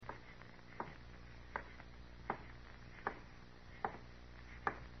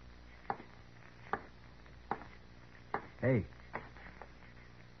Hey.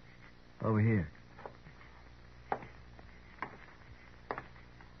 Over here.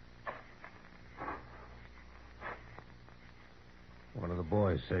 One of the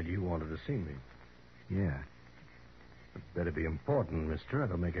boys said you wanted to see me. Yeah. It better be important, mister. I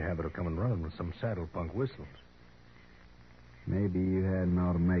don't make a habit of coming running with some saddle punk whistles. Maybe you hadn't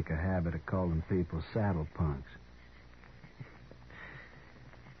ought to make a habit of calling people saddle punks.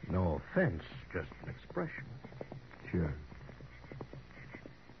 No offense, just an expression. Sure.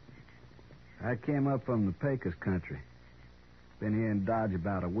 I came up from the Pecos country. Been here in Dodge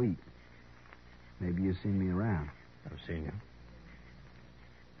about a week. Maybe you've seen me around. I've seen you.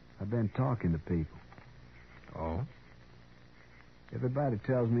 I've been talking to people. Oh? Everybody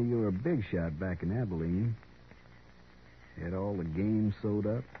tells me you were a big shot back in Abilene. Had all the games sewed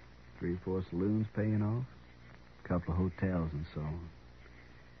up, 3 or 4 saloons paying off, a couple of hotels and so on.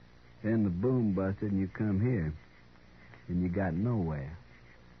 Then the boom busted and you come here, and you got nowhere.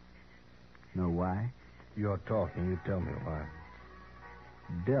 Know why? You're talking. You tell me why.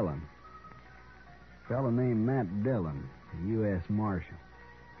 Dillon. Fellow named Matt Dillon, a U.S. Marshal.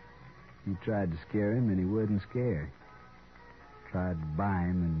 You tried to scare him and he wouldn't scare. Tried to buy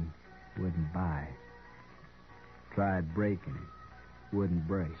him and wouldn't buy. Tried breaking him. Wouldn't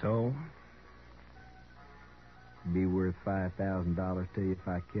break. So? Be worth $5,000 to you if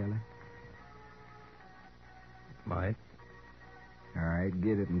I kill him? Might. All right,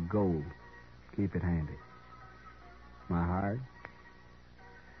 get it in gold. Keep it handy. My hard?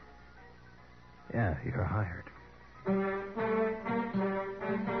 Yeah, you're hired.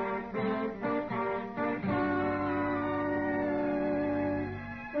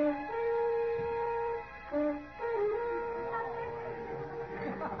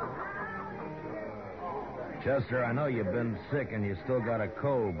 Chester, I know you've been sick and you still got a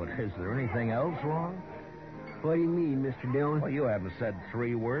cold, but is there anything else wrong? What do you mean, Mr. Dillon? Well, you haven't said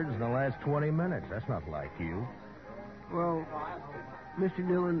 3 words in the last 20 minutes. That's not like you. Well, Mr.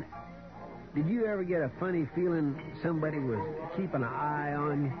 Dillon, did you ever get a funny feeling somebody was keeping an eye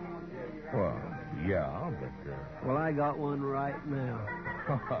on you? Well, yeah, but... Well, I got one right now.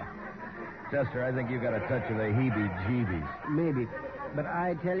 Chester, I think you got a touch of the heebie-jeebies. Maybe. But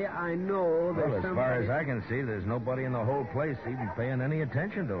I tell you, I know there's Well, as somebody... far as I can see, there's nobody in the whole place even paying any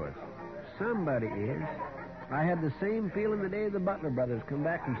attention to us. Somebody is. I had the same feeling the day the Butler brothers come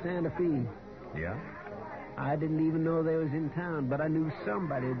back from Santa Fe. Yeah? I didn't even know they was in town, but I knew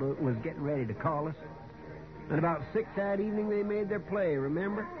somebody was getting ready to call us. And about 6 that evening, they made their play,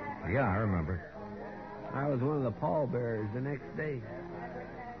 remember? Yeah, I remember. I was one of the pallbearers the next day.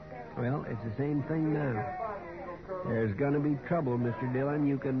 Well, it's the same thing now. There's going to be trouble, Mr. Dillon.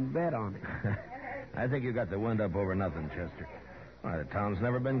 You can bet on it. I think you got the wind up over nothing, Chester. Why, the town's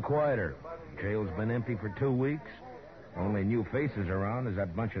never been quieter. Jail's been empty for 2 weeks. Only new faces around is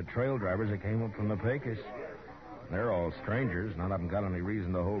that bunch of trail drivers that came up from the Pecos. They're all strangers. None of them got any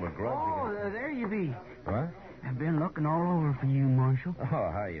reason to hold a grudge. Oh, there you be. What? I've been looking all over for you, Marshal.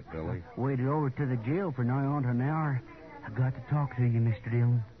 Oh, hiya, Billy. Waited over to the jail for nigh on an hour. I got to talk to you, Mr.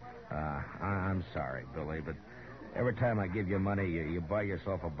 Dillon. I'm sorry, Billy, but every time I give you money, you buy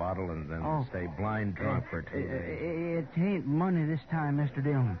yourself a bottle and then stay blind drunk for 2 days. It ain't money this time, Mr.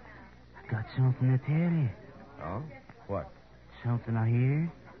 Dillon. I got something to tell you. Oh? What? Something I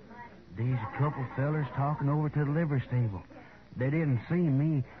hear. There's a couple fellers talking over to the liver stable. They didn't see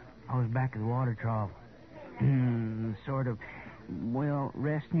me. I was back at the water trough. Sort of, well,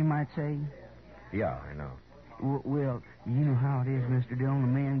 resting, you might say. Yeah, I know. Well, you know how it is, Mr. Dillon. The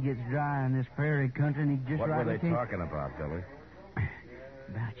man gets dry in this prairie country, and he just... What were they talking about, Billy?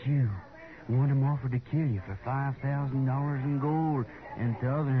 About you. One of them offered to kill you for $5,000 in gold, and the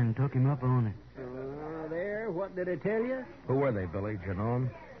other one took him up on it. There, what did I tell you? Who were they, Billy? Do you know them?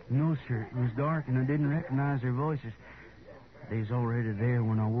 No, sir. It was dark, and I didn't recognize their voices. They was already there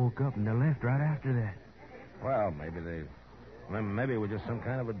when I woke up, and they left right after that. Well, maybe it was just some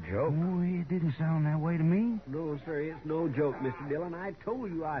kind of a joke. Oh, it didn't sound that way to me. No, sir, it's no joke, Mr. Dillon. I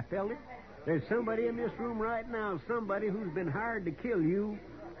told you I felt it. There's somebody in this room right now, somebody who's been hired to kill you.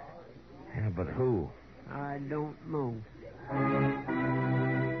 Yeah, but who? I don't know.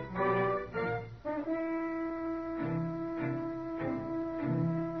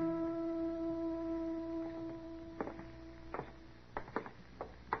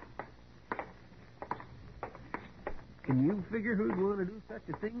 Can you figure who'd want to do such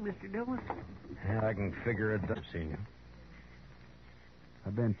a thing, Mr. Dillon? Yeah, I can figure it. I've seen you.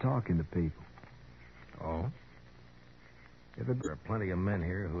 I've been talking to people. Oh? There are plenty of men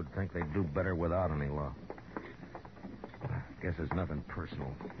here who'd think they'd do better without any law. Guess it's nothing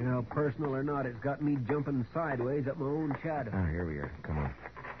personal. You know, personal or not, it's got me jumping sideways up my own shadow. Ah, here we are. Come on.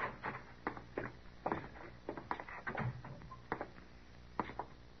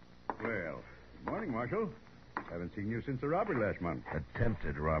 Well, good morning, Marshal. Haven't seen you since the robbery last month.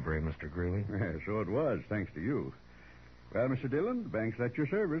 Attempted robbery, Mr. Greeley. Yeah, so it was, thanks to you. Well, Mr. Dillon, the bank's at your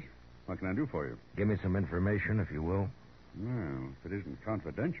service. What can I do for you? Give me some information, if you will. Well, if it isn't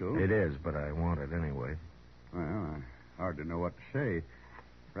confidential... It is, but I want it anyway. Well, I hardly know what to say.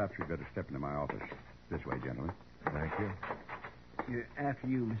 Perhaps you'd better step into my office. This way, gentlemen. Thank you. After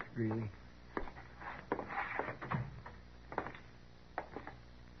you, Mr. Greeley.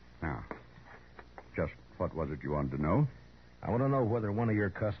 Now, just what was it you wanted to know? I want to know whether one of your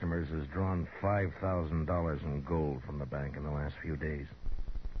customers has drawn $5,000 in gold from the bank in the last few days.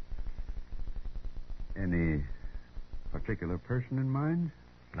 Any particular person in mind?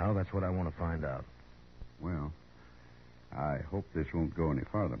 No, that's what I want to find out. Well, I hope this won't go any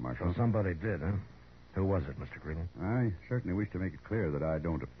farther, Marshal. So somebody did, huh? Who was it, Mr. Greeley? I certainly wish to make it clear that I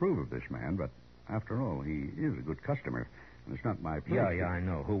don't approve of this man, but after all, he is a good customer, and it's not my place. Yeah, I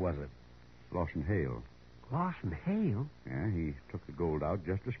know. Who was it? Lawson Hale. Lawson Hale? Yeah, he took the gold out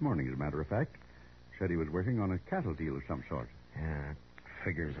just this morning, as a matter of fact. Said he was working on a cattle deal of some sort. Yeah,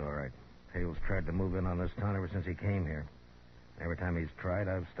 figures all right. Hale's tried to move in on this town ever since he came here. Every time he's tried,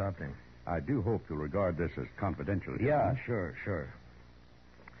 I've stopped him. I do hope you'll regard this as confidential. Yeah, sure.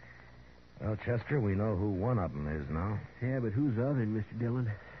 Well, Chester, we know who one of them is now. Yeah, but who's the other, Mr.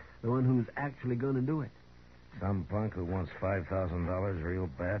 Dillon? The one who's actually going to do it. Some punk who wants $5,000 real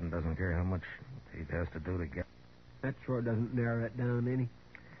bad and doesn't care how much he has to do to get. That sure doesn't narrow it down any.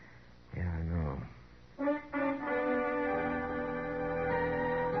 Yeah, I know.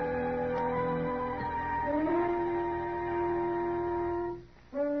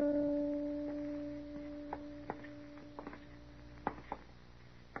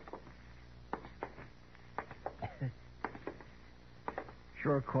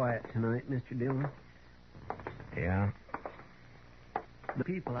 Sure quiet tonight, Mr. Dillon. Yeah? The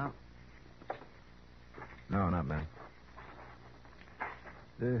people out. No, not many.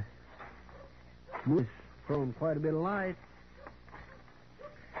 The moon's throwing quite a bit of light.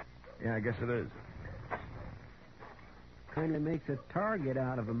 Yeah, I guess it is. Kind of makes a target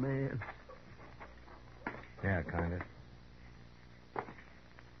out of a man. Yeah, kind of.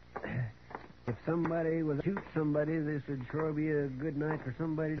 If somebody was to shoot somebody, this would sure be a good night for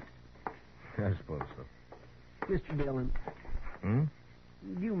somebody. I suppose so. Mr. Dillon, Hmm?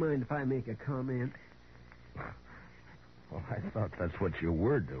 do you mind if I make a comment? Well, I thought that's what you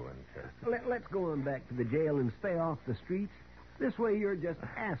were doing, Chester. Let's go on back to the jail and stay off the streets. This way you're just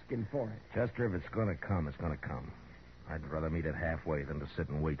asking for it. Chester, if it's going to come, it's going to come. I'd rather meet it halfway than to sit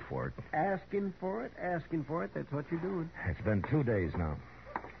and wait for it. Asking for it, that's what you're doing. It's been 2 days now.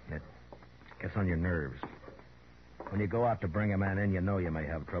 It gets on your nerves. When you go out to bring a man in, you know you may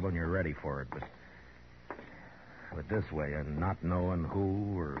have trouble and you're ready for it. But this way, and not knowing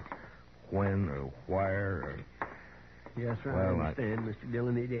who or when or where or... Yes, sir, Well, I understand, Mr.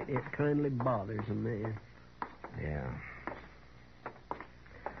 Dillon. It kindly bothers a man. Yeah.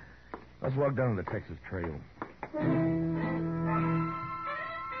 Let's walk down the Texas Trail.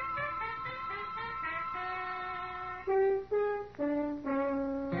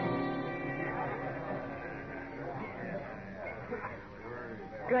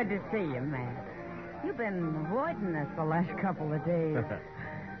 Good to see you, Matt. You've been avoiding us the last couple of days.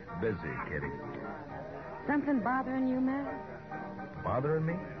 Busy, Kitty. Something bothering you, Matt? Bothering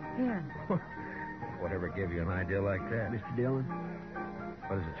me? Yeah. Whatever gave you an idea like that? Mr. Dillon,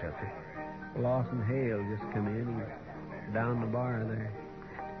 What is it, Chester? Lawson Hale just come in. He's down the bar there.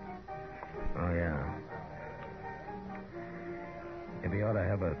 Oh, yeah. Maybe you ought to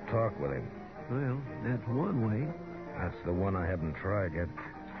have a talk with him. Well, that's one way. That's the one I haven't tried yet.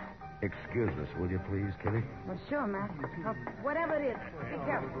 Excuse us, will you please, Kitty? Well, sure, Matt. Whatever it is, be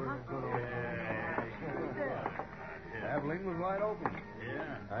careful, huh? Abilene was wide open.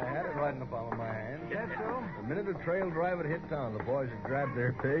 Yeah. I had it right in the palm of my hand. Yes, so? The minute the trail driver hit town, the boys would grab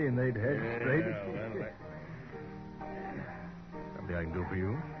their pay and they'd head straight. Something I can do for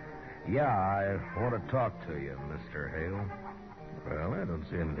you? Yeah, I want to talk to you, Mr. Hale. Well, I don't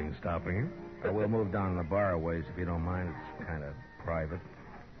see anything stopping you. We'll move down the bar a ways if you don't mind. It's kind of private.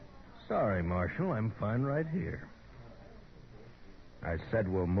 Sorry, Marshal. I'm fine right here. I said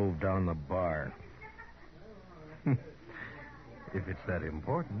we'll move down the bar. If it's that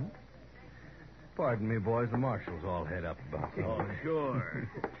important. Pardon me, boys. The marshal's all head up about it. Oh, sure.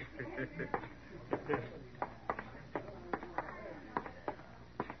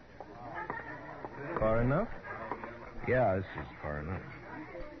 Far enough? Yeah, this is far enough.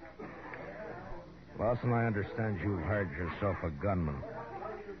 Lawson, I understand you've hired yourself a gunman.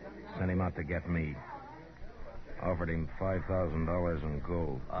 Sent him out to get me. Offered him $5,000 in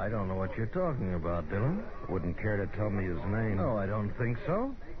gold. I don't know what you're talking about, Dillon. Wouldn't care to tell me his name. No, I don't think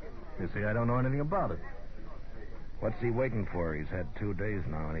so. You see, I don't know anything about it. What's he waiting for? He's had 2 days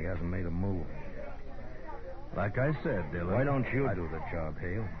now, and he hasn't made a move. Like I said, Dillon. Why don't you do the job,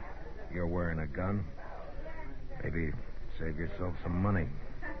 Hale? You're wearing a gun. Maybe save yourself some money.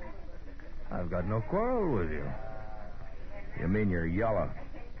 I've got no quarrel with you. You mean you're yellow?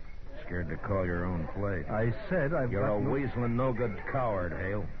 Scared to call your own play. I said You're a weaseling, no-good coward,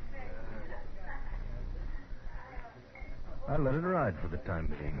 Hale. I'll let it ride for the time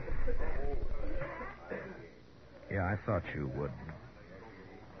being. Yeah, I thought you would.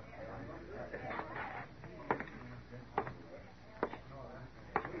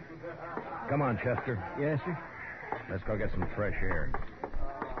 Come on, Chester. Yes, sir. Let's go get some fresh air.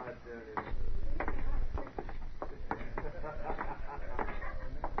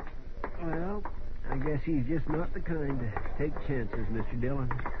 Well, I guess he's just not the kind to take chances, Mr. Dillon.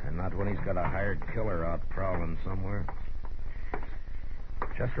 And not when he's got a hired killer out prowling somewhere.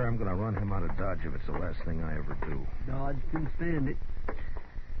 Chester, I'm going to run him out of Dodge if it's the last thing I ever do. Dodge can stand it.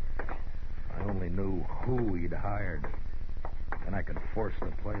 I only knew who he'd hired. And I could force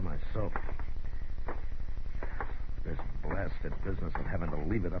the play myself. This blasted business of having to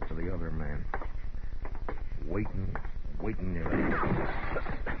leave it up to the other man. Waiting.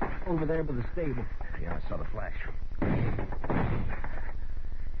 Over there by the stable. Yeah, I saw the flash.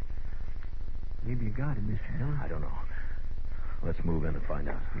 Maybe you got him, Mr. Dillon. I don't know. Let's move in and find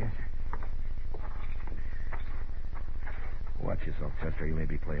out. Yes, sir. Watch yourself, Chester. You may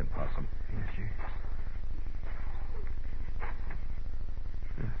be playing possum. Yes, sir.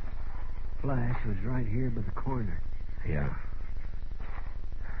 The flash was right here by the corner. Yeah.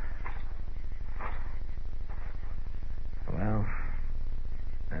 Well,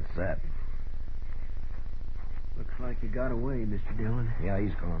 that's that. Looks like he got away, Mr. Dillon. Yeah,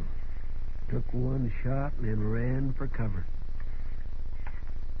 he's gone. Took one shot and then ran for cover.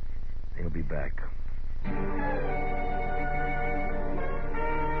 He'll be back.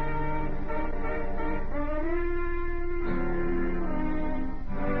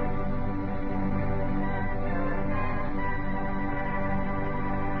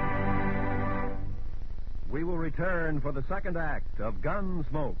 We will return for the second act of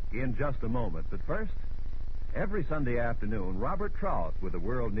Gunsmoke in just a moment. But first, every Sunday afternoon, Robert Trout with the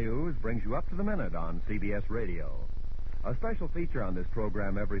World News brings you up to the minute on CBS Radio. A special feature on this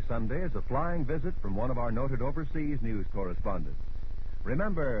program every Sunday is a flying visit from one of our noted overseas news correspondents.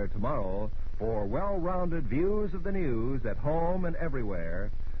 Remember, tomorrow, for well-rounded views of the news at home and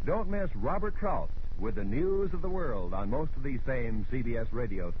everywhere, don't miss Robert Trout with the news of the world on most of these same CBS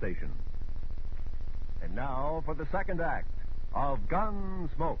radio stations. And now for the second act of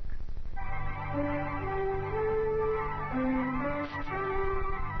Gunsmoke.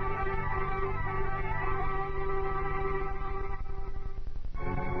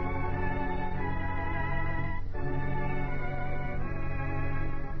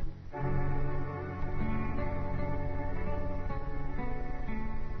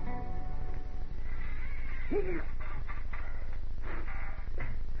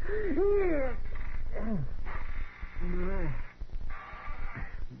 My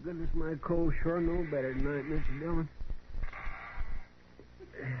goodness, my cold sure no better tonight, Mr. Dillon.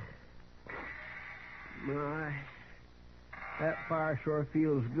 My, that fire sure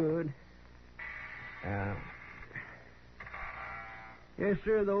feels good. Yes,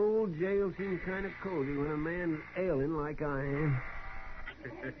 sir, the old jail seems kind of cozy when a man's ailing like I am.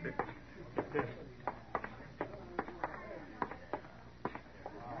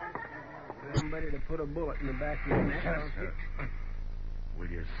 Somebody to put a bullet in the back of your neck. Chester, will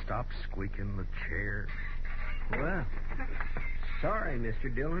you stop squeaking the chair? Well, sorry,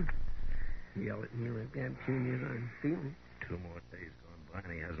 Mr. Dillon. Yell at me like that, puny as I'm feeling. 2 more days gone by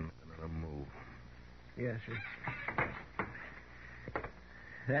and he hasn't been on a move. Yes, sir.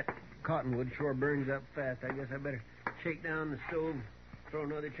 That cottonwood sure burns up fast. I guess I better shake down the stove, throw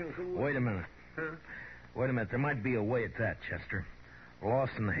another chunk of wood. Wait a minute. Huh? Wait a minute. There might be a way at that, Chester.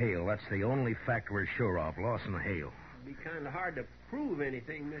 Lawson Hale. That's the only fact we're sure of. Lawson Hale. It'd be kind of hard to prove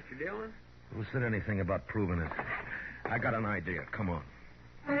anything, Mr. Dillon. Who said anything about proving it? I got an idea. Come on.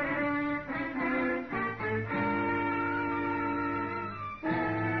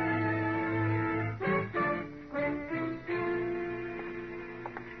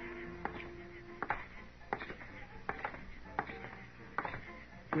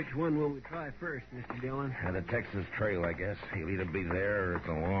 Which one will we try first, Mr. Dillon? The Texas Trail, I guess. He'll either be there or at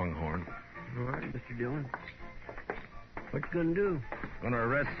the Longhorn. All right, Mr. Dillon. What you gonna do? Gonna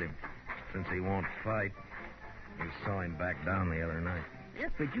arrest him, since he won't fight. We saw him back down the other night.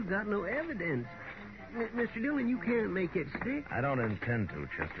 Yes, but you got no evidence. Mr. Dillon, you can't make it stick. I don't intend to,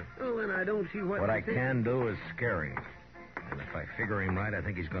 Chester. Oh, and I don't see what What to I say. can do is scare him. And if I figure him right, I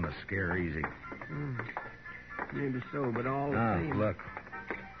think he's gonna scare easy. Maybe so, but all the Ah, same. look.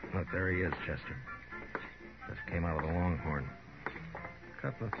 Look, there he is, Chester. Just came out of the Longhorn. A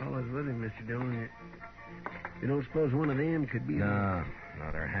couple of fellows with him, Mr. Dillon. You don't suppose one of them could be... No,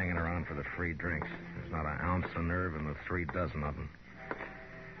 they're hanging around for the free drinks. There's not an ounce of nerve in the 3 dozen of them.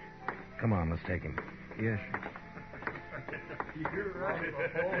 Come on, let's take him. Yes, sir. You're right.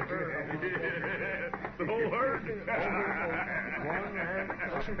 The whole herd.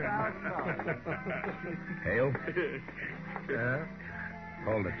 Hale?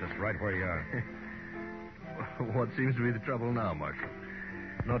 Hold it just right where you are. What seems to be the trouble now, Marshal?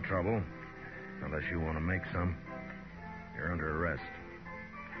 No trouble. Unless you want to make some. You're under arrest.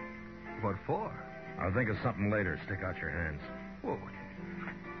 What for? I'll think of something later. Stick out your hands. Whoa.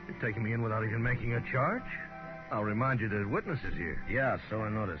 You're taking me in without even making a charge? I'll remind you that witnesses here. Yeah, so I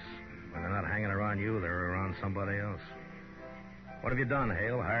notice. When they're not hanging around you, they're around somebody else. What have you done,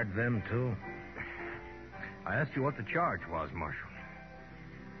 Hale? Hired them, too? I asked you what the charge was, Marshal.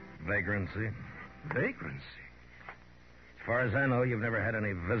 Vagrancy. Vagrancy? As far as I know, you've never had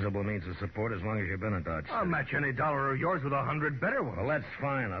any visible means of support as long as you've been in Dodge City. I'll match any dollar of yours with 100 better ones. Well, that's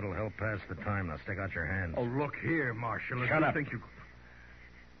fine. That'll help pass the time. Now, stick out your hands. Oh, look here, Marshal. If Shut you up. Think you...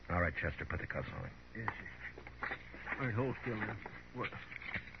 All right, Chester, put the cuffs on him. Yes, sir. All right, hold still now. What?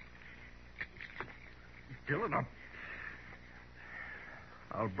 Dillon,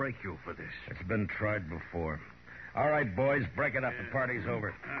 I'll break you for this. It's been tried before. All right, boys, break it up. The party's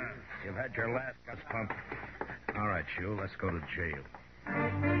over. You've had your last gus pump. All right, Shule, let's go to jail.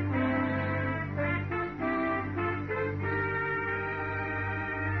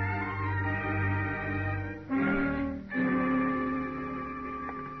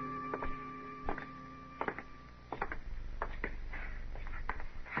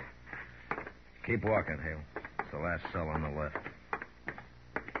 Keep walking, Hale. It's the last cell on the left.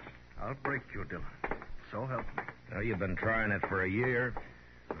 I'll break you, Dillon. So help me. Well, you've been trying it for a year.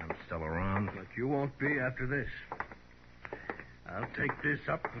 I'm still around. But you won't be after this. I'll take this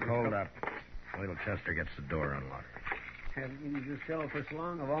up. Hold up. Wait till Chester gets the door unlocked. Haven't used this cell for so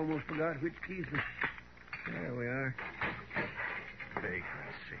long, I've almost forgot which keys. There we are.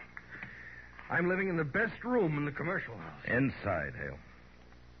 Vagrancy. I'm living in the best room in the commercial house. Inside, Hale.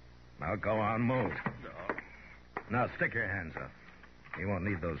 Now go on, move. Now stick your hands up. You won't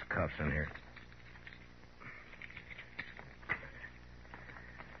need those cuffs in here.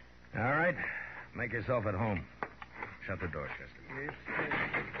 All right. Make yourself at home. Shut the door, Chester. Yes,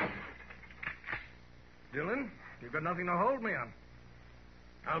 sir. Dillon, you've got nothing to hold me on.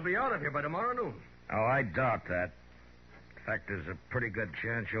 I'll be out of here by tomorrow noon. Oh, I doubt that. In fact, there's a pretty good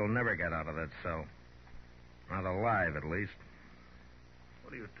chance you'll never get out of that cell. Not alive, at least.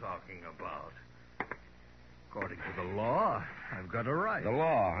 What are you talking about? According to the law, I've got a right. The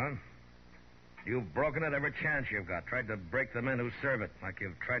law, huh? You've broken it every chance you've got. Tried to break the men who serve it, like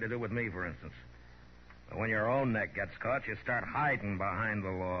you've tried to do with me, for instance. But when your own neck gets caught, you start hiding behind the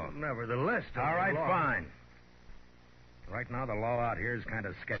law. Nevertheless, All right, the law... fine. Right now, the law out here is kind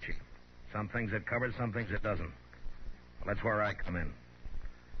of sketchy. Some things it covers, some things it doesn't. Well, that's where I come in.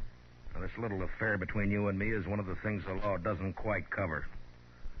 Now, this little affair between you and me is one of the things the law doesn't quite cover.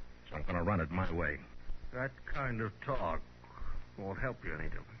 So I'm going to run it my way. That kind of talk won't help you any,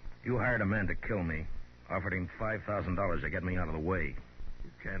 Dillon. You hired a man to kill me. Offered him $5,000 to get me out of the way.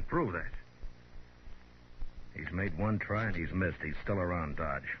 You can't prove that. He's made one try and he's missed. He's still around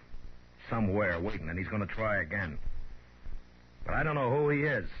Dodge. Somewhere waiting, and he's going to try again. But I don't know who he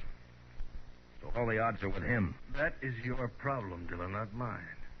is. So all the odds are with him. That is your problem, Dillon, not mine.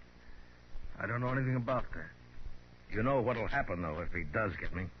 I don't know anything about that. You know what'll happen, though, if he does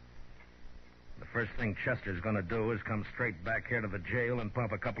get me. The first thing Chester's going to do is come straight back here to the jail and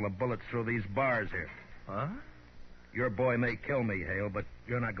pump a couple of bullets through these bars here. Huh? Your boy may kill me, Hale, but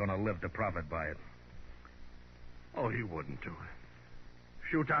you're not going to live to profit by it. Oh, he wouldn't do it.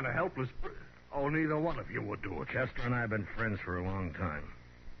 Shoot down a helpless... Oh, neither one of you would do it. Chester and I have been friends for a long time.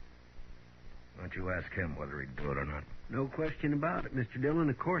 Why don't you ask him whether he'd do it or not? No question about it, Mr. Dillon.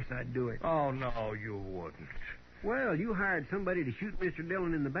 Of course I'd do it. Oh, no, you wouldn't. Well, you hired somebody to shoot Mr.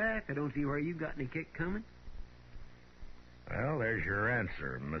 Dillon in the back. I don't see where you got any kick coming. Well, there's your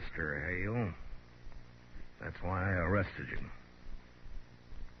answer, Mr. Hale. That's why I arrested you.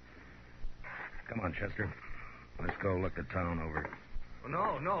 Come on, Chester. Let's go look the town over.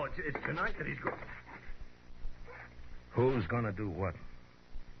 No, it's tonight that he's going. Who's going to do what?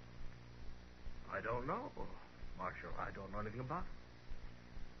 I don't know, Marshal. I don't know anything about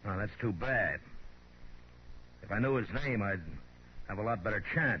it. Oh, that's too bad. If I knew his name, I'd have a lot better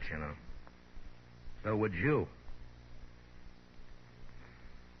chance, you know. So would you.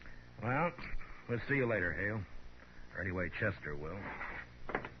 Well, we'll see you later, Hale. Or anyway, Chester will.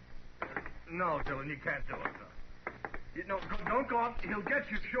 No, Dillon, you can't do it. Don't go up. He'll get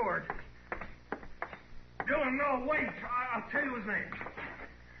you short. Dillon, no, wait. I'll tell you his name.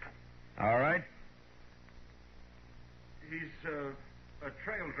 All right. He's a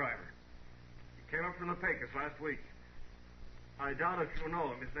trail driver. He came up from the Pecos last week. I doubt if you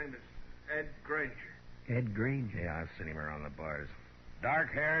know him. His name is Ed Granger. Ed Granger? Yeah, I've seen him around the bars.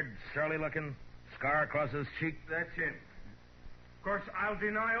 Dark-haired, surly-looking, scar across his cheek. That's him. Of course, I'll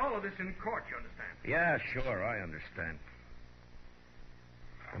deny all of this in court, you understand? Yeah, sure, I understand.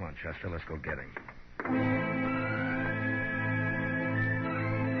 Come on, Chester, let's go get him.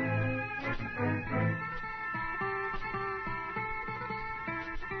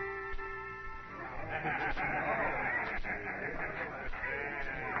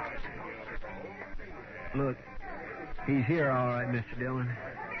 Look, he's here all right, Mr. Dillon.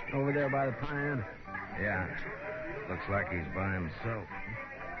 Over there by the piano. Yeah, looks like he's by himself.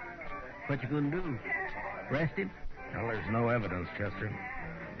 What you gonna do? Arrest him? Well, there's no evidence, Chester.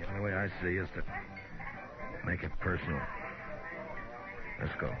 The only way I see is to make it personal.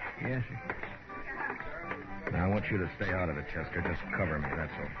 Let's go. Yes, sir. Now, I want you to stay out of it, Chester. Just cover me,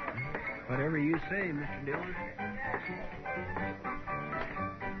 that's all. Whatever you say, Mr. Dillon.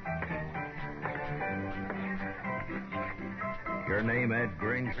 Your name, Ed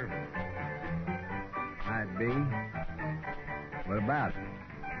Granger? Might be. What about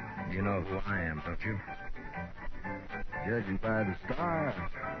it? You know who I am, don't you? Judging by the star,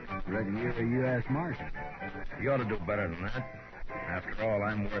 I reckon you're a U.S. Marshal. You ought to do better than that. After all,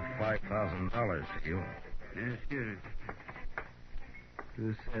 I'm worth $5,000 to you. Yes, sir.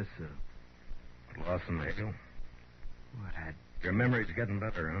 Who says so? Lawson Hale. What? Your memory's getting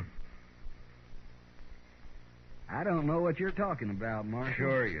better, huh? I don't know what you're talking about, Marshal.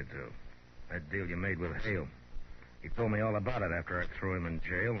 Sure you do. That deal you made with Hale. He told me all about it after I threw him in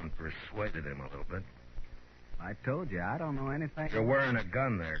jail and persuaded him a little bit. I told you, I don't know anything. You're wearing a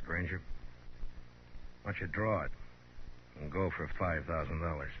gun there, Granger. Why don't you draw it and go for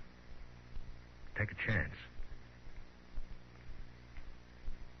 $5,000? Take a chance.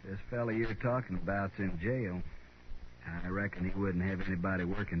 This fella you're talking about's in jail. I reckon he wouldn't have anybody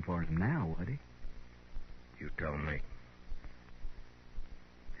working for him now, would he? You tell me.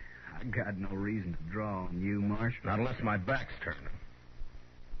 I got no reason to draw on you, Marshal. Not unless my back's turned.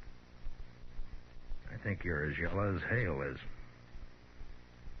 I think you're as yellow as Hale is.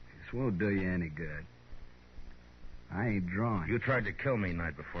 This won't do you any good. I ain't drawing. You tried to kill me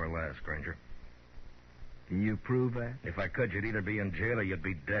night before last, Granger. Can you prove that? If I could, you'd either be in jail or you'd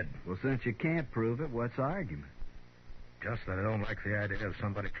be dead. Well, since you can't prove it, what's the argument? Just that I don't like the idea of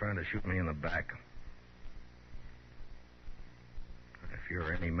somebody trying to shoot me in the back. If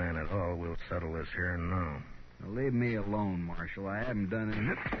you're any man at all, we'll settle this here and now. Now, leave me alone, Marshal. I haven't done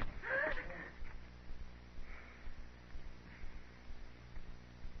anything.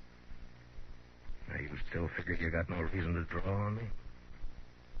 Now, you still figure you got no reason to draw on me?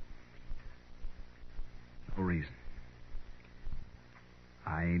 No reason.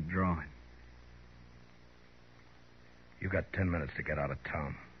 I ain't drawing. You got 10 minutes to get out of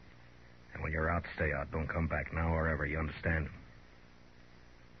town. And when you're out, stay out. Don't come back now or ever. You understand?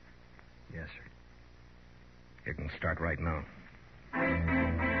 Yes, sir. You can start right now.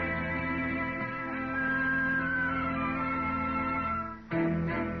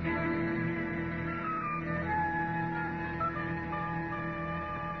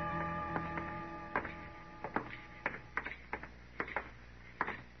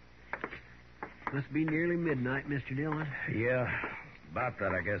 Must be nearly midnight, Mr. Dillon. Yeah, about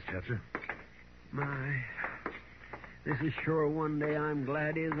that, I guess, Chester. My, this is sure one day I'm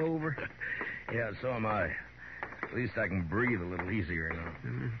glad is over. Yeah, so am I. At least I can breathe a little easier now.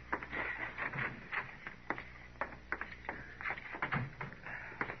 Mm-hmm.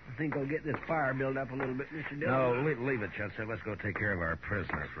 I think I'll get this fire built up a little bit, Mr. Dillon. No, leave it, Chester. Let's go take care of our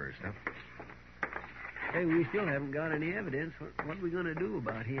prisoner first, huh? Hey, we still haven't got any evidence. What are we going to do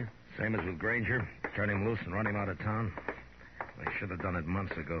about him? Same as with Granger. Turn him loose and run him out of town. They should have done it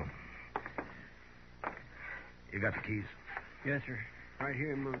months ago. You got the keys? Yes, sir. Right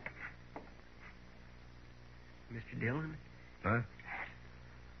here, Monk. Mr. Dillon? Huh?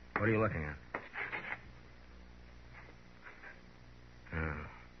 What are you looking at?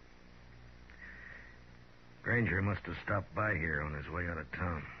 Granger must have stopped by here on his way out of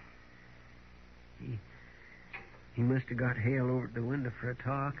town. He must have got Hale over at the window for a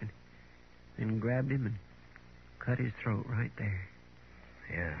talk and then grabbed him and cut his throat right there.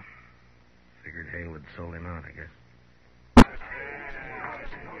 Yeah. Figured Hale had sold him out, I guess.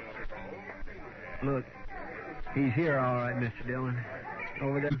 Look, he's here all right, Mr. Dillon.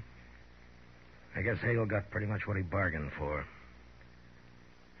 Over there. I guess Hale got pretty much what he bargained for.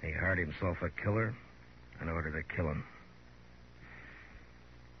 He hired himself a killer in order to kill him.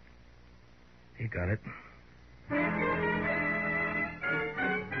 He got it.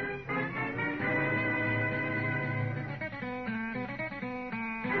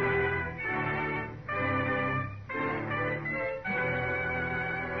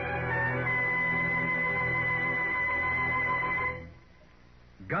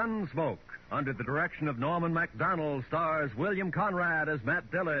 Gunsmoke, under the direction of Norman MacDonald, stars William Conrad as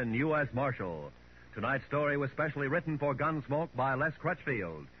Matt Dillon, U.S. Marshal. Tonight's story was specially written for Gunsmoke by Les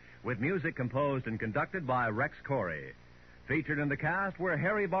Crutchfield, with music composed and conducted by Rex Corey. Featured in the cast were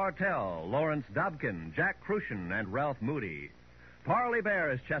Harry Bartell, Lawrence Dobkin, Jack Crucian, and Ralph Moody. Parley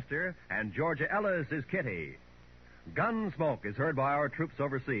Bear is Chester, and Georgia Ellis is Kitty. Gunsmoke is heard by our troops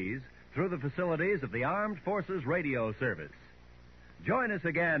overseas through the facilities of the Armed Forces Radio Service. Join us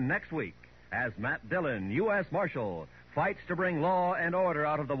again next week as Matt Dillon, U.S. Marshal, fights to bring law and order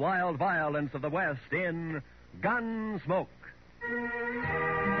out of the wild violence of the West in Gunsmoke.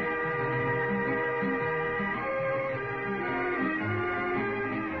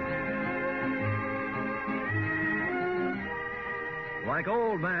 Like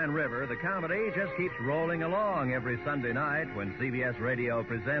Old Man River, the comedy just keeps rolling along every Sunday night when CBS Radio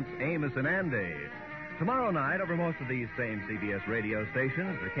presents Amos and Andy. Tomorrow night, over most of these same CBS radio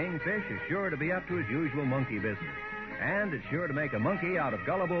stations, the Kingfish is sure to be up to his usual monkey business. And it's sure to make a monkey out of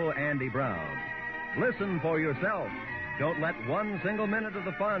gullible Andy Brown. Listen for yourself. Don't let one single minute of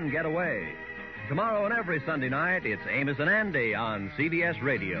the fun get away. Tomorrow and every Sunday night, it's Amos and Andy on CBS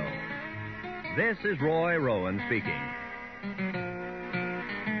Radio. This is Roy Rowan speaking.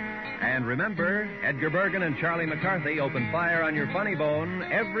 And remember, Edgar Bergen and Charlie McCarthy open fire on your funny bone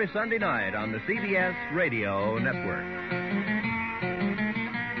every Sunday night on the CBS Radio Network.